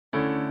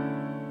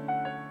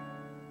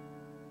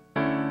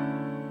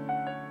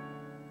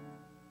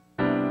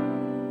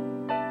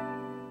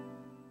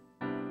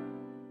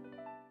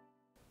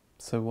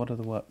So what are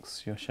the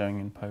works you're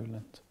showing in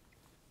Poland?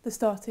 The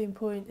starting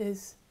point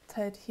is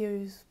Ted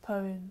Hughes'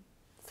 poem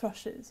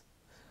Thrushes,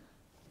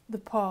 the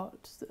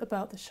part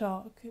about the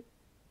shark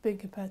being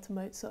compared to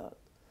Mozart.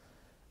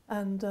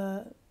 And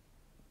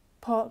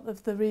part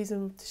of the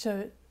reason to show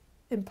it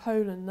in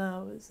Poland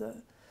now is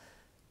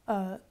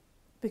that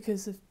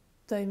because of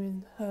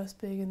Damien Hirst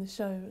being in the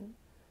show, and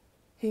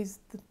he's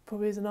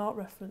probably as an art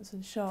reference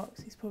in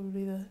sharks, he's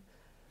probably the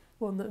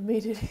one that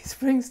immediately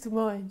springs to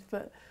mind.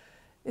 But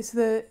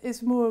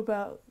it's more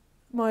about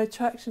my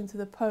attraction to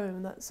the poem,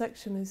 and that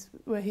section is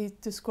where he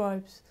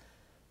describes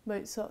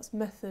Mozart's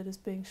method as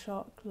being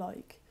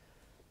shark-like,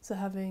 so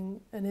having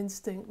an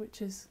instinct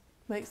which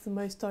makes the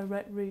most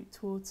direct route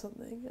towards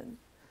something, and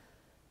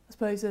I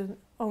suppose an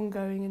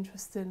ongoing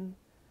interest in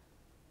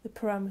the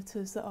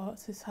parameters that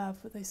artists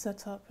have that they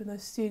set up in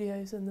those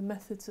studios and the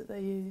methods that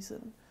they use,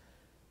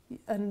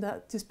 and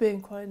that just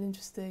being quite an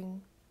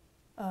interesting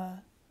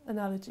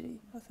analogy,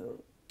 I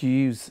thought. Do you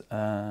use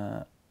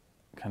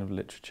kind of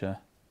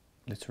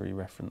literary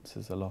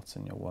references a lot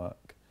in your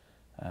work?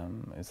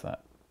 Is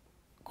that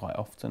quite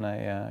often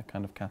a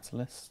kind of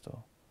catalyst,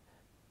 or?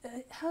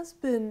 It has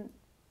been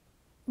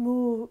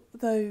more,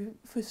 though,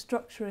 for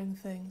structuring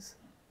things.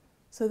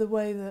 So the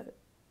way that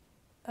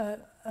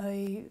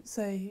it's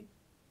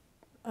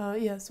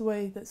the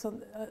way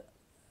that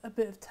a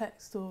bit of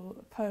text or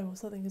a poem or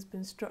something has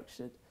been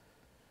structured.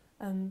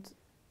 And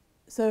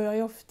so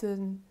I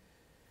often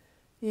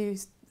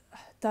use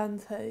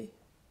Dante,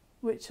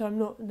 which I'm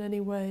not in any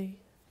way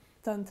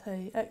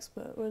Dante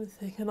expert or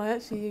anything, and I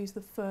actually use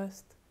the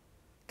first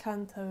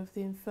canto of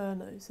the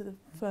Inferno, so the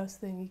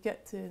first thing you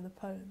get to in the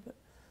poem. But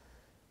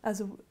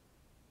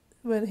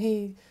when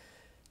he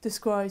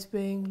describes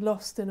being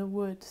lost in a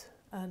wood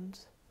and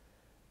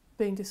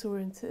being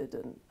disoriented,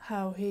 and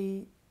how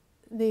he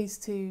needs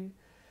to,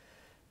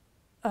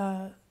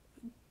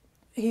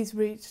 he's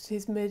reached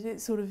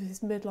it's sort of his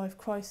midlife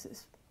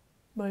crisis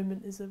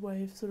moment is a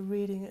way of sort of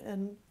reading it,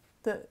 and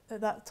that at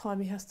that time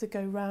he has to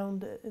go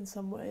round it in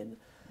some way. And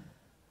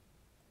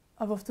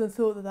I've often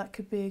thought that that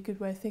could be a good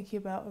way of thinking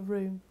about a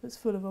room that's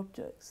full of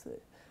objects,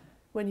 that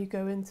when you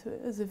go into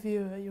it as a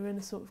viewer, you're in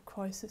a sort of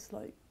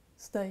crisis-like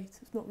state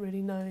of not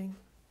really knowing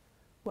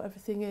what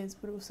everything is,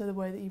 but also the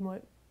way that you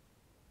might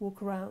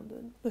walk around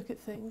and look at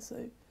things.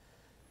 So,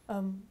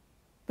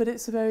 but I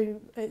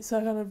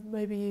kind of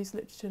maybe use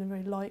literature in a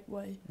very light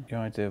way. Your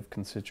idea of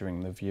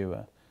considering the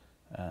viewer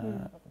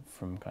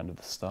from kind of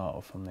the start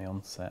or from the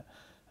onset,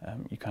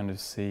 you kind of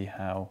see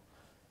how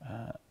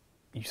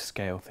you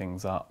scale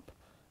things up,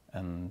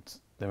 and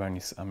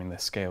they're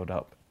scaled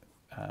up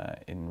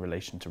in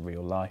relation to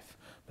real life,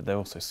 but they're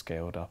also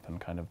scaled up and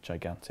kind of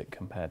gigantic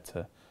compared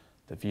to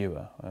the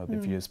viewer, or the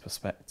viewer's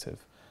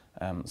perspective.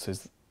 So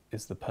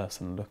is the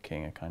person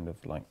looking a kind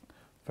of like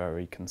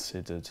very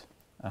considered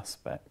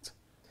aspect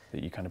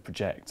that you kind of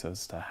project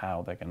as to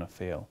how they're going to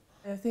feel?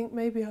 I think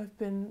maybe I've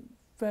been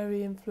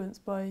very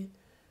influenced by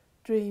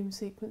dream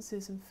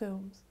sequences in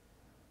films.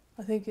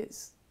 I think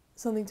it's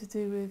something to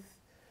do with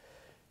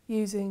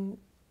using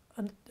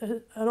an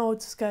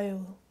odd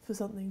scale for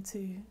something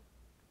to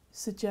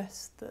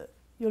suggest that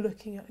you're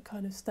looking at a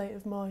kind of state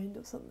of mind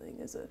or something,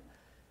 as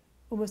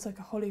almost like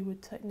a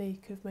Hollywood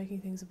technique of making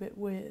things a bit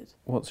weird.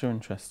 What's your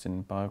interest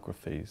in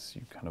biographies?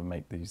 You kind of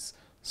make these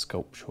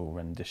sculptural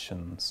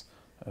renditions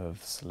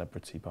of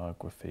celebrity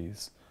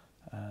biographies.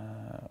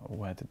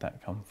 Where did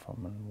that come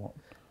from, and what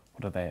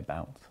are they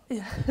about?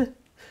 Yeah,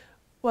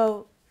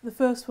 well, the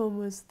first one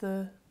was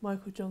the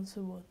Michael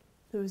Johnson one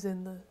that was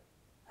in the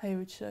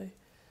Hayward show,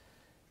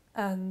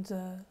 and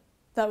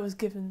that was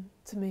given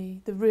to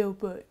me, the real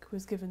book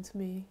was given to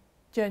me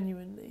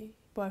genuinely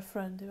by a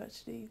friend who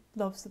actually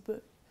loves the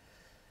book.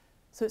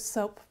 So it's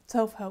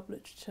self-help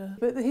literature.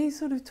 But he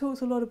sort of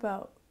talks a lot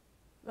about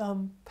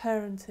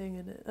parenting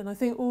in it, and I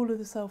think all of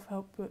the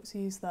self-help books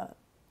use that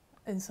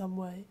in some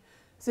way,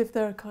 as if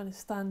they're a kind of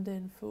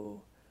stand-in for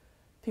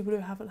people who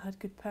haven't had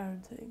good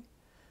parenting.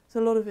 So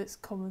a lot of it's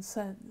common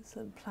sense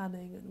and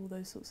planning and all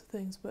those sorts of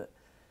things, but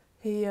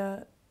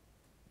the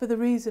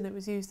reason it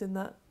was used in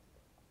that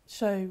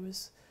show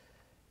was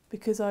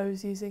because I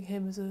was using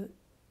him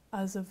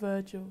as a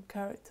Virgil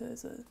character,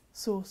 as a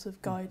source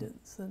of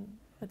guidance and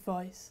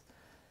advice,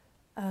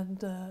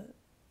 and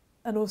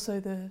also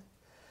the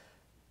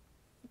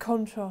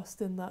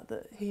contrast in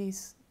that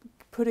he's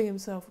putting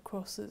himself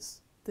across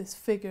as this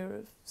figure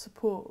of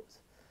support,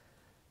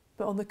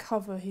 but on the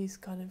cover he's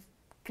kind of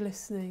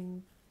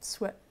glistening,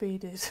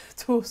 sweat-beaded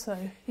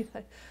torso, you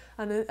know,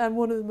 and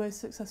one of the most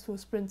successful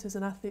sprinters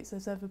and athletes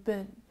there's ever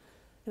been,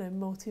 you know,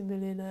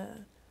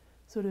 multi-millionaire,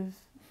 sort of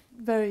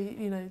very,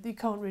 you know, you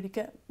can't really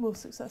get more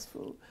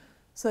successful.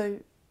 So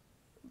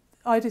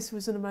I just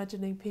wasn't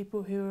imagining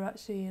people who are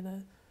actually in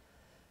a,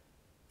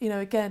 you know,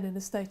 again in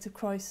a state of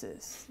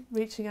crisis,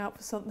 reaching out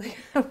for something,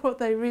 and what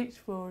they reach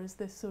for is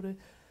this sort of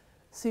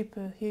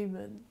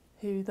superhuman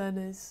who then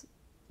is,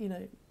 you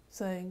know,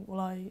 saying, well,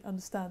 I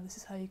understand, this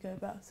is how you go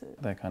about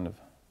it. They're kind of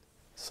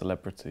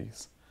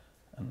celebrities,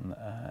 and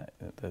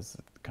there's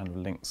kind of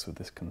links with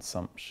this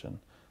consumption,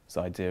 this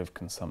idea of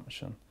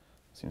consumption.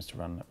 seems to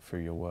run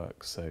through your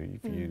work. So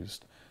you've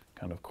used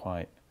kind of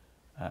quite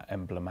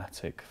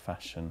emblematic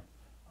fashion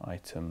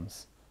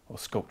items, or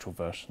sculptural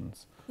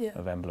versions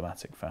of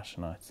emblematic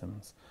fashion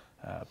items.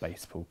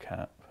 Baseball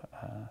cap,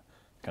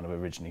 kind of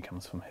originally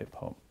comes from hip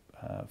hop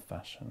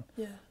fashion,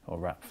 or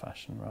rap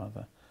fashion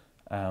rather.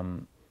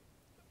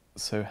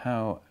 So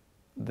how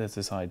there's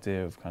this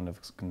idea of kind of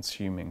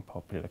consuming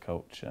popular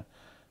culture,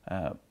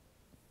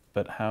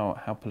 but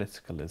how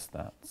political is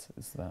that?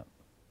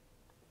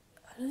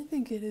 I don't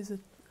think it is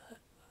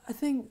I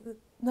think that,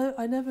 no,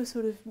 I never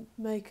sort of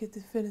make a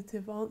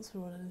definitive answer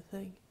on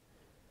anything,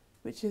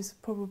 which is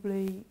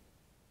probably,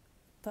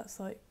 that's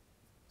like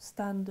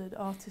standard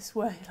artist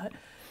way. Like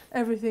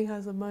everything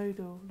has a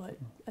modal, like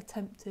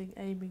attempting,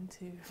 aiming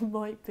to,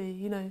 might be,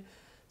 you know.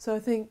 So I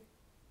think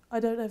I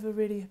don't ever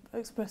really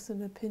express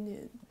an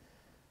opinion.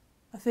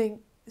 I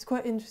think it's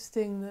quite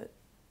interesting that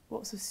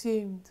what's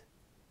assumed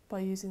by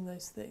using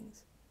those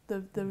things,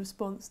 the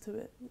response to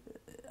it,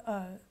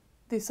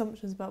 the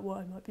assumptions about what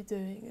I might be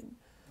doing, and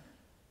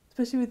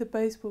especially with the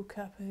baseball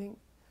cap, I think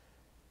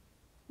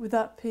with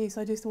that piece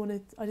I just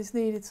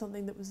needed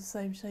something that was the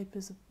same shape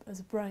as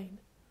a brain,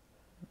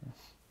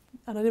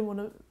 and I didn't want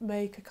to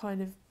make a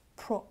kind of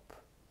prop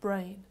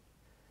brain,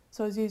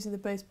 so I was using the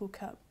baseball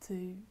cap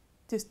to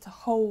just to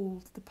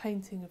hold the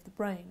painting of the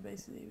brain.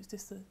 Basically, it was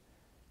just a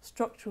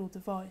structural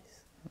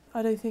device.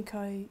 I don't think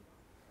I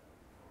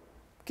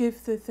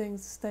give the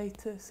things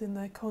status in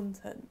their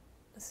content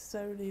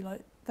necessarily.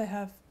 Like they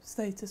have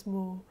status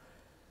more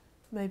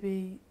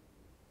maybe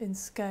in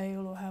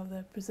scale or how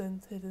they're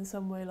presented in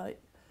some way, like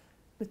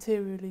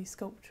materially,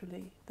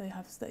 sculpturally they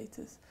have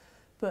status.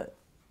 And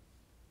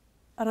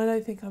I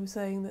don't think I'm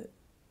saying that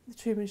the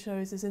Truman Show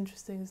is as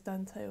interesting as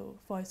Dante or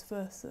vice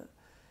versa.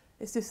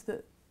 It's just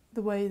that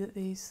the way that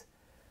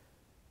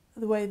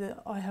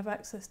I have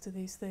access to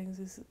these things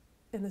is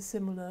in a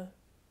similar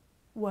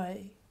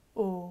way,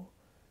 or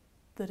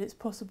that it's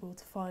possible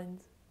to find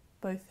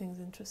both things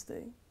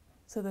interesting,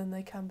 so then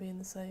they can be in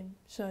the same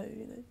show,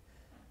 you know.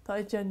 That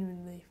I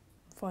genuinely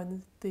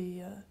find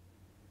the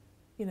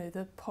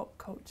pop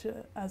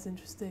culture as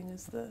interesting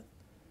as the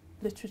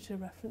literature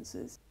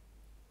references.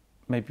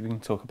 Maybe we can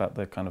talk about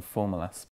the kind of formal aspect